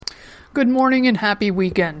Good morning and happy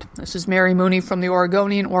weekend. This is Mary Mooney from the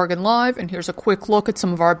Oregonian, Oregon Live, and here's a quick look at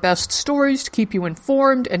some of our best stories to keep you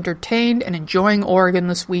informed, entertained, and enjoying Oregon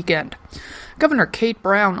this weekend. Governor Kate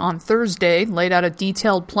Brown on Thursday laid out a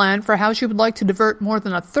detailed plan for how she would like to divert more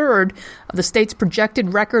than a third of the state's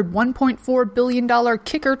projected record $1.4 billion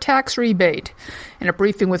kicker tax rebate. In a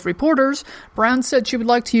briefing with reporters, Brown said she would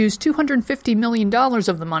like to use $250 million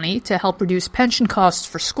of the money to help reduce pension costs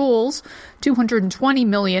for schools, $220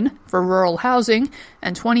 million for rural housing,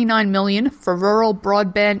 and $29 million for rural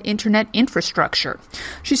broadband internet infrastructure.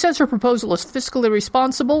 She says her proposal is fiscally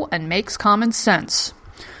responsible and makes common sense.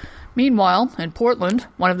 Meanwhile, in Portland,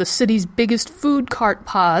 one of the city's biggest food cart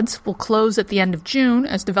pods will close at the end of June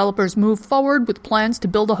as developers move forward with plans to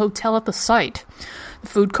build a hotel at the site. The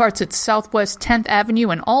food carts at Southwest 10th Avenue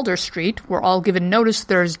and Alder Street were all given notice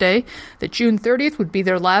Thursday that June 30th would be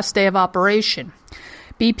their last day of operation.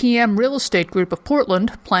 BPM Real Estate Group of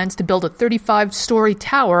Portland plans to build a 35-story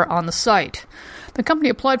tower on the site. The company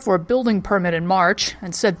applied for a building permit in March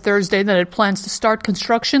and said Thursday that it plans to start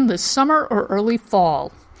construction this summer or early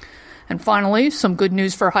fall. And finally, some good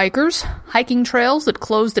news for hikers. Hiking trails that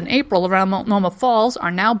closed in April around Multnomah Falls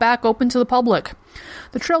are now back open to the public.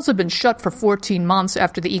 The trails had been shut for 14 months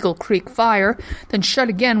after the Eagle Creek fire, then shut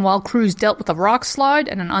again while crews dealt with a rock slide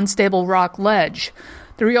and an unstable rock ledge.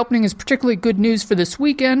 The reopening is particularly good news for this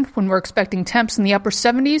weekend when we're expecting temps in the upper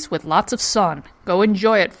 70s with lots of sun. Go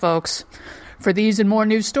enjoy it, folks. For these and more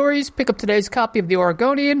news stories, pick up today's copy of The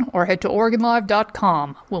Oregonian or head to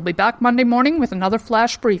OregonLive.com. We'll be back Monday morning with another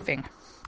flash briefing.